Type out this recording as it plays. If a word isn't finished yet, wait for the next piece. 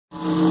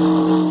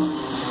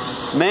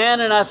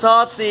Man, and I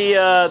thought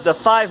the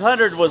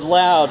 500 was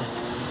loud.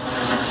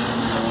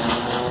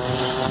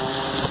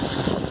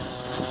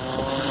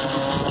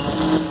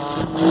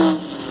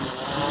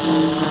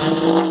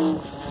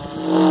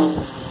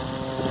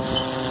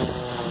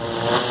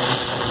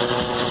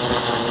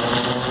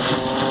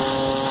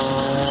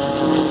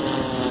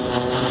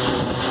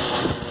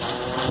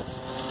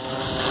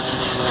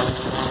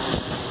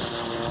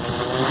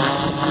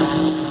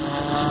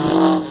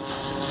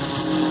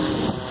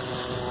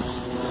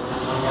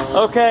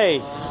 Okay,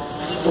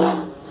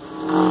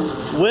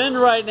 wind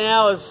right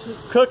now is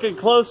cooking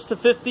close to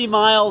 50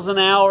 miles an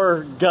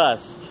hour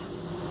gust.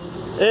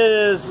 It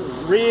is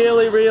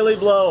really, really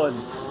blowing.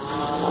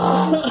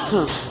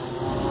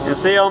 You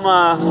see on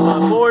my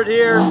board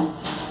here,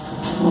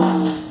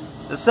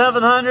 the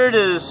 700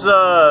 is,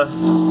 I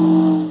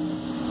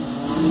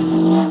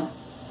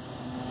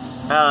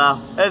don't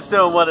know, it's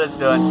doing what it's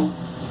doing.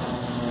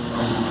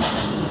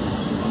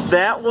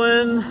 That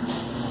one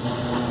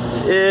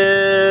is,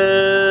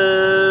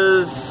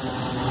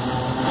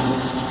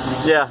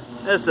 yeah,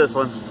 it's this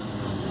one.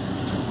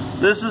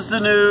 This is the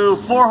new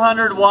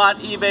 400 watt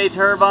eBay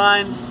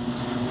turbine.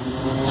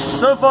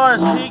 So far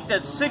it's peaked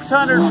at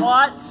 600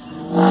 watts,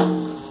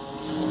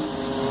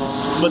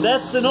 but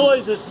that's the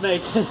noise it's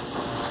making.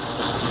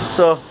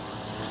 So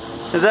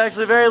it's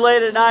actually very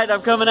late at night.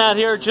 I'm coming out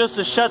here just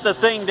to shut the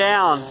thing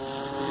down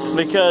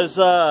because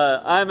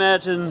I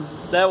imagine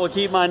that will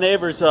keep my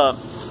neighbors up.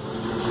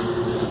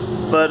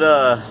 But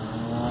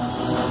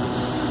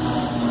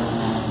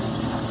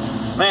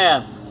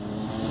man,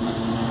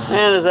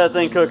 is that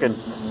thing cooking.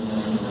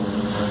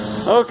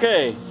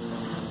 Okay,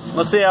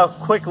 let's see how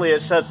quickly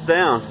it shuts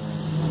down.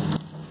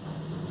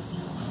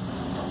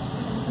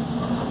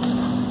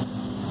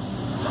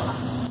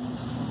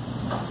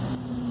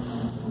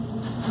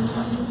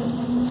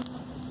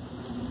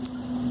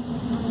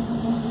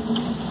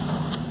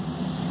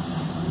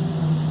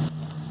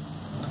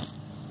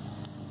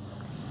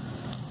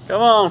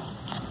 Come on.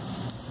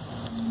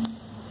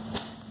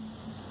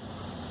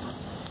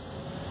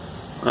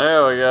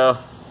 There we go.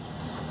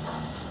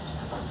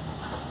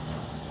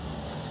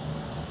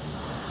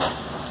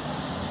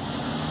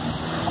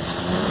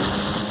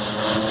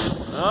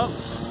 Oh,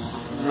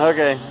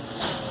 okay.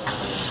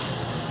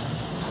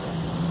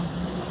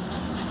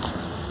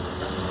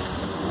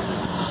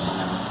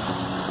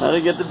 Let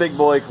it get the big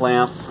boy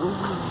clamp.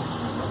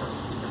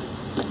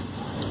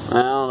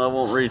 Well, that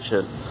won't reach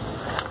it.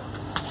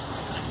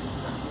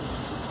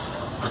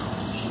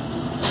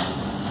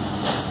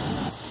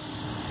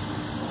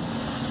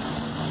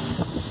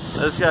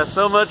 It's got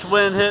so much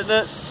wind hitting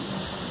it.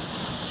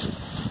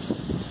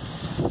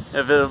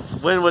 If the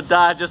wind would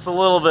die just a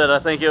little bit, I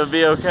think it would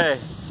be okay.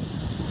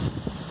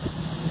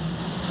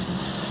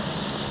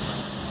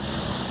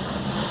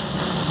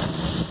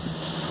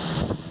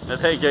 I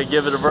think I'd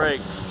give it a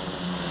break.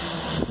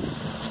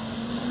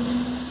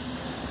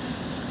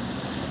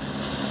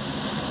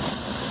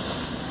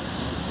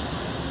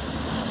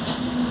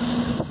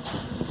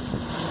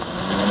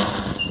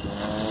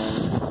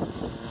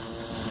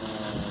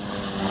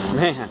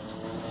 Man.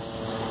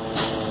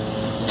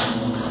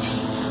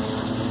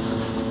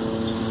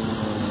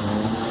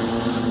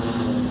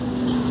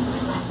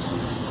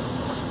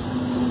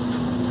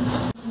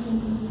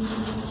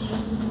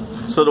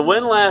 So the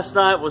wind last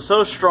night was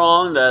so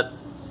strong that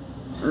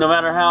no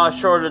matter how I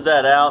shorted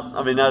that out,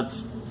 I mean that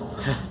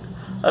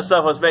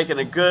stuff was making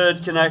a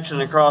good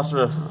connection across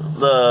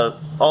the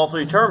all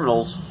three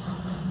terminals,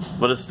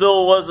 but it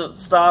still wasn't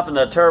stopping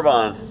that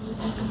turbine.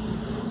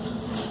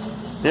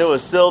 It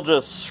was still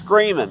just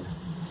screaming.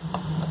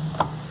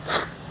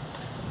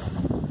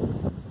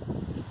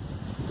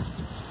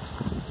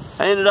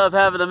 I ended up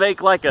having to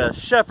make like a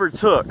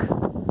shepherd's hook,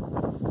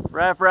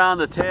 wrap around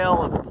the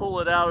tail and pull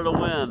it out of the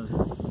wind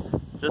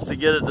just to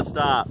get it to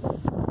stop.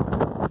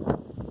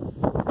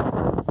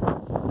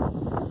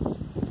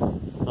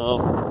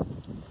 Oh.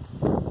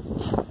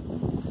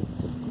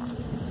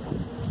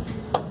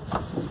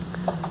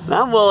 And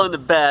I'm willing to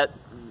bet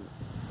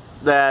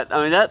that,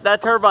 I mean,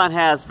 that turbine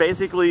has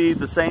basically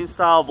the same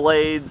style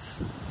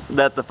blades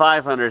that the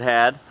 500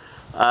 had.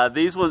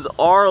 These ones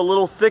are a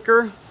little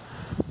thicker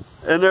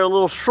and they're a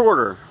little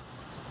shorter.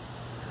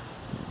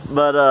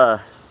 But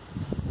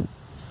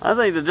I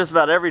think that just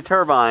about every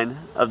turbine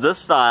of this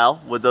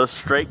style with those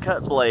straight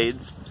cut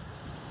blades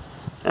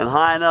and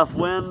high enough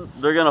wind,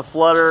 they're going to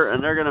flutter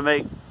and they're going to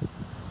make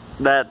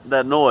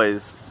that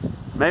noise.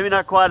 Maybe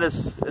not quite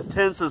as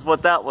tense as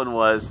what that one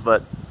was,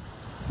 but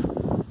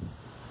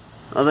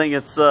I think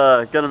it's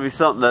going to be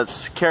something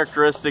that's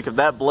characteristic of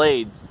that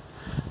blade.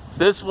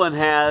 This one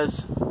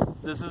has,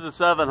 this is the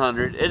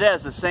 700, it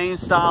has the same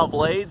style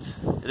blades.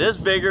 It is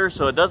bigger,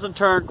 so it doesn't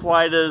turn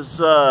quite as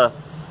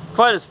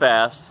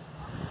fast.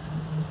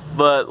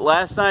 But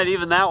last night,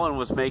 even that one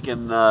was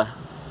making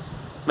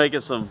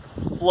some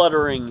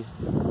fluttering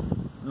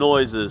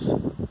noises.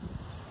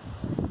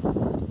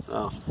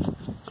 Oh.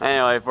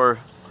 Anyway, for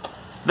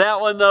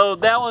that one though,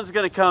 that one's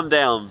going to come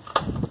down.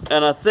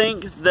 And I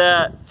think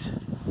that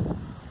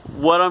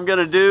what I'm going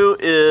to do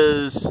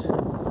is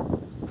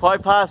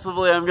Quite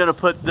possibly I'm going to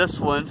put this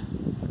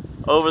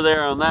one over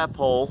there on that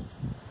pole,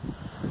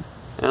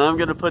 and I'm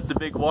going to put the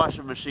big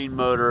washing machine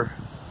motor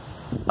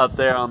up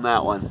there on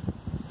that one.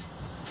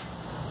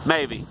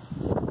 Maybe.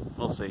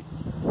 We'll see.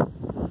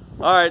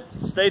 Alright,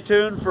 stay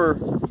tuned for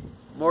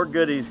more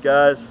goodies,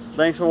 guys.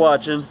 Thanks for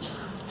watching.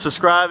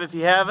 Subscribe if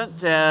you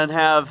haven't, and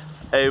have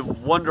a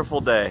wonderful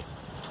day.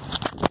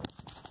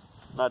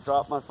 I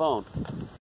dropped my phone.